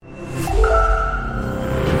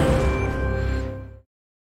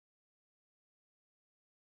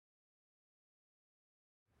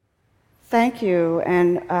Thank you,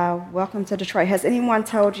 and welcome to Detroit. Has anyone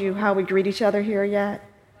told you how we greet each other here yet?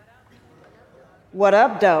 What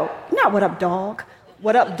up, doe? Not what up, dog.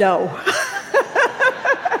 What up, doe?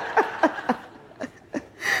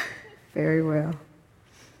 Very well.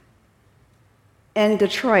 In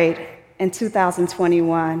Detroit, in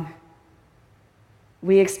 2021,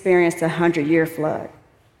 we experienced a 100-year flood.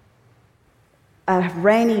 A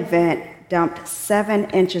rain event dumped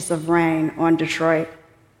 7 inches of rain on Detroit.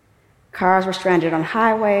 Cars were stranded on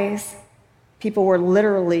highways. People were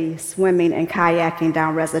literally swimming and kayaking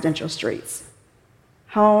down residential streets.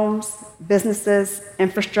 Homes, businesses,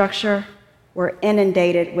 infrastructure were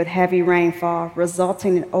inundated with heavy rainfall,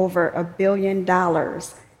 resulting in over $1 billion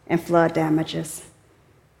in flood damages.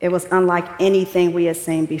 It was unlike anything we had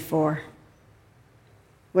seen before.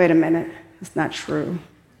 Wait a minute, it's not true.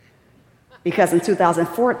 Because in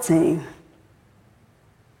 2014,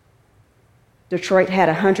 Detroit had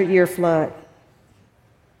a 100-year flood.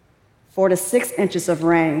 4 to 6 inches of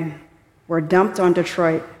rain were dumped on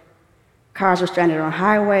Detroit. Cars were stranded on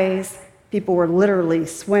highways. People were literally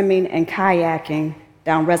swimming and kayaking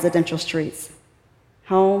down residential streets.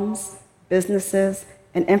 Homes, businesses,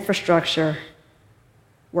 and infrastructure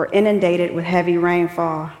were inundated with heavy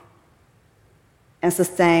rainfall and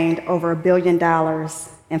sustained over $1 billion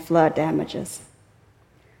in flood damages.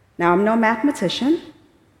 Now, I'm no mathematician,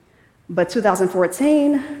 but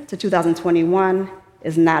 2014 to 2021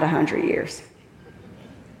 is not 100 years.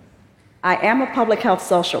 I am a public health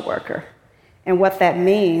social worker, and what that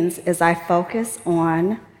means is I focus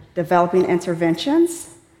on developing interventions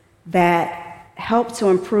that help to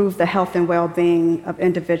improve the health and well-being of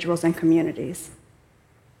individuals and communities.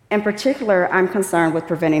 In particular, I'm concerned with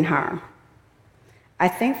preventing harm. I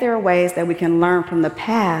think there are ways that we can learn from the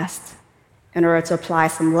past in order to apply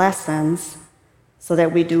some lessons so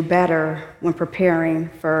that we do better when preparing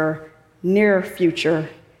for near future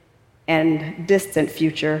and distant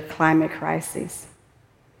future climate crises.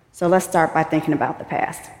 So let's start by thinking about the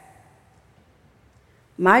past.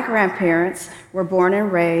 My grandparents were born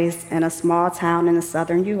and raised in a small town in the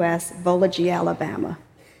southern U.S., Bologee, Alabama.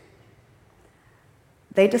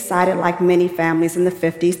 They decided, like many families in the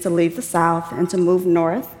 50s, to leave the South and to move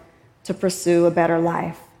north to pursue a better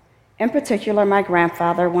life. In particular, my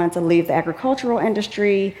grandfather wanted to leave the agricultural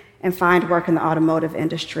industry and find work in the automotive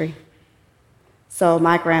industry. So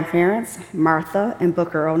my grandparents, Martha and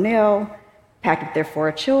Booker O'Neill, packed up their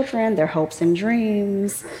 4 children, their hopes and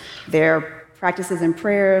dreams, their practices and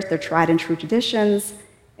prayers, their tried and true traditions,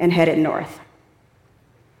 and headed north.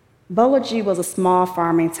 Bologee was a small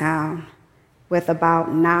farming town with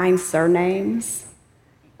about 9 surnames,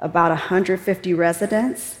 about 150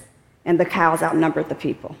 residents, and the cows outnumbered the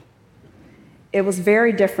people. It was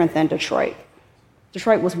very different than Detroit.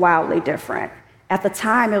 Detroit was wildly different. At the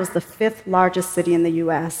time, it was the 5th largest city in the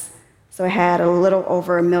US, so it had a little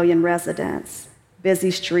over 1 million residents, busy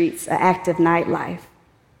streets, an active nightlife.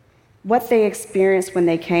 What they experienced when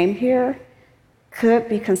they came here could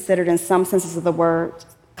be considered, in some senses of the word,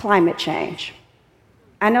 climate change.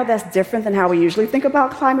 I know that's different than how we usually think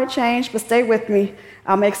about climate change, but stay with me.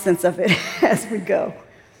 I'll make sense of it as we go.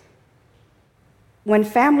 When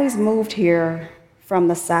families moved here from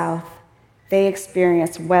the South, they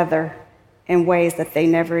experienced weather in ways that they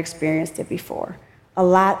never experienced it before. A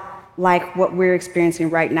lot like what we're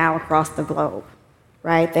experiencing right now across the globe,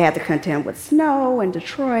 right? They had to contend with snow in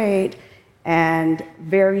Detroit and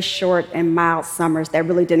very short and mild summers that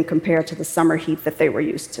really didn't compare to the summer heat that they were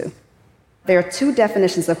used to. There are 2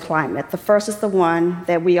 definitions of climate. The first is the one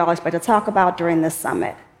that we all expect to talk about during this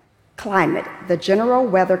summit. Climate, the general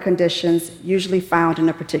weather conditions usually found in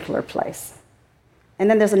a particular place. And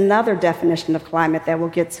then there's another definition of climate that we'll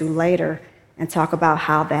get to later and talk about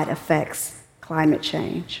how that affects climate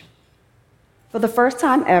change. For the first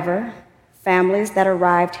time ever, families that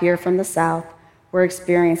arrived here from the South were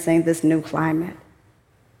experiencing this new climate.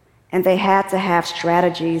 And they had to have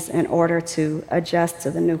strategies in order to adjust to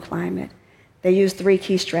the new climate. They used 3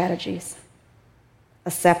 key strategies: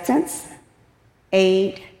 acceptance,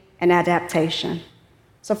 aid, and adaptation.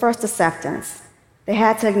 So first, acceptance. They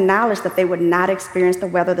had to acknowledge that they would not experience the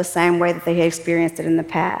weather the same way that they had experienced it in the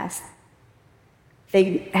past.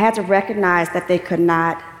 They had to recognize that they could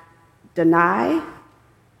not deny,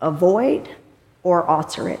 avoid, or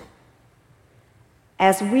alter it.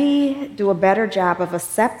 As we do a better job of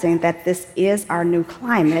accepting that this is our new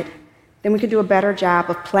climate, then we can do a better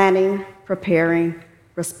job of planning, preparing,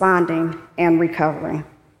 responding, and recovering.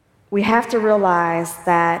 We have to realize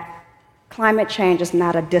that climate change is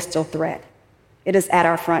not a distant threat. It is at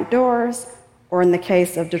our front doors, or in the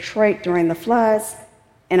case of Detroit during the floods,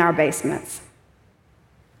 in our basements.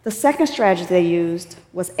 The second strategy they used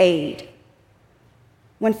was aid.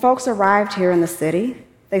 When folks arrived here in the city,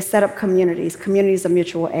 they set up communities of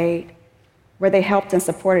mutual aid, where they helped and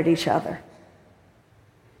supported each other.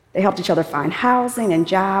 They helped each other find housing and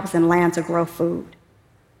jobs and land to grow food.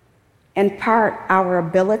 In part, our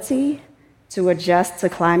ability to adjust to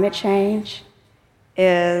climate change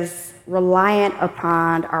is reliant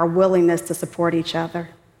upon our willingness to support each other.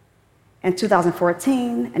 In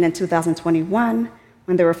 2014 and in 2021,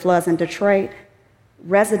 when there were floods in Detroit,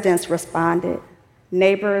 residents responded,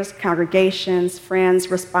 neighbors, congregations,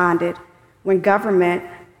 friends responded when government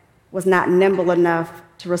was not nimble enough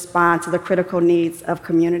to respond to the critical needs of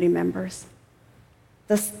community members.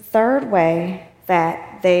 The third way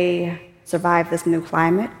that they survived this new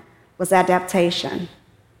climate was adaptation.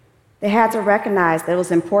 They had to recognize that it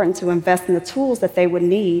was important to invest in the tools that they would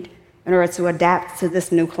need in order to adapt to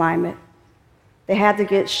this new climate. They had to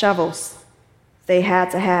get shovels. They had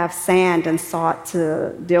to have sand and salt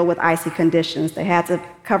to deal with icy conditions. They had to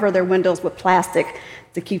cover their windows with plastic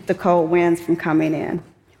to keep the cold winds from coming in.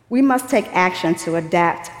 We must take action to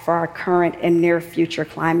adapt for our current and near future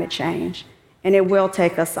climate change, and it will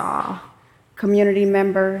take us all. Community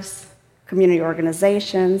members, community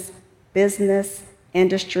organizations, business,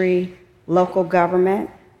 industry, local government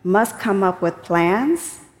must come up with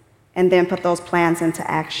plans and then put those plans into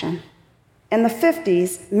action. In the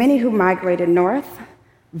 50s, many who migrated north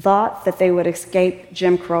thought that they would escape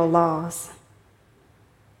Jim Crow laws.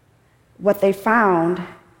 What they found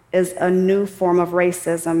is a new form of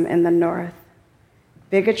racism in the North.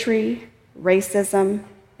 Bigotry, racism,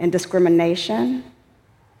 and discrimination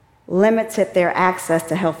limited their access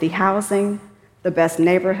to healthy housing, the best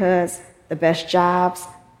neighborhoods, the best jobs,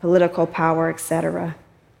 political power, etc.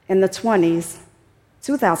 In the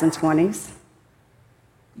 2020s,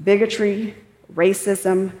 bigotry,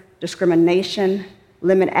 racism, discrimination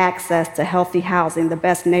limit access to healthy housing, the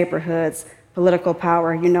best neighborhoods, political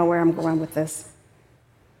power. You know where I'm going with this.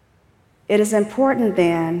 It is important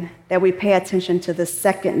then that we pay attention to the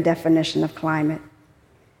second definition of climate,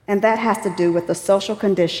 and that has to do with the social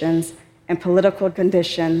conditions and political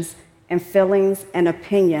conditions and feelings and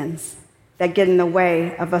opinions that get in the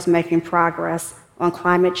way of us making progress on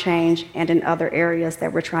climate change and in other areas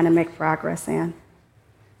that we're trying to make progress in.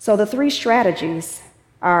 So the three strategies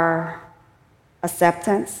are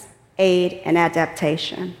acceptance, aid, and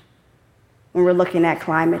adaptation when we're looking at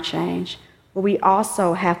climate change. But we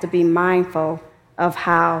also have to be mindful of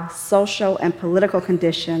how social and political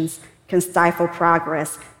conditions can stifle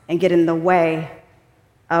progress and get in the way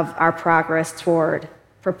of our progress toward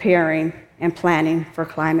preparing and planning for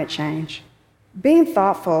climate change. Being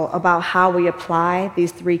thoughtful about how we apply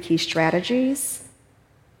these three key strategies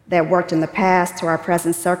that worked in the past to our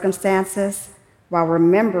present circumstances, while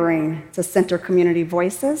remembering to center community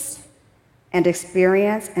voices and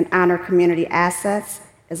experience and honor community assets,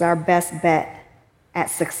 is our best bet at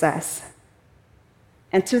success.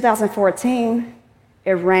 In 2014,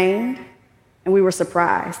 it rained and we were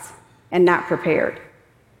surprised and not prepared.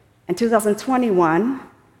 In 2021,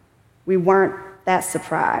 we weren't that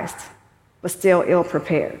surprised, but still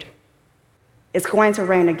ill-prepared. It's going to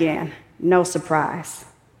rain again, no surprise.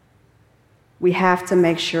 We have to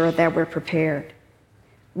make sure that we're prepared.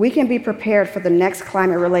 We can be prepared for the next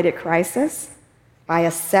climate-related crisis by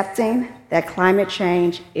accepting that climate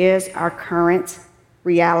change is our current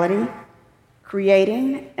reality,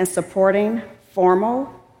 creating and supporting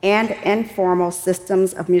formal and informal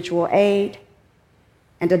systems of mutual aid,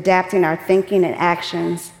 and adapting our thinking and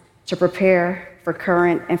actions to prepare for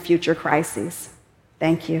current and future crises.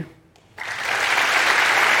 Thank you.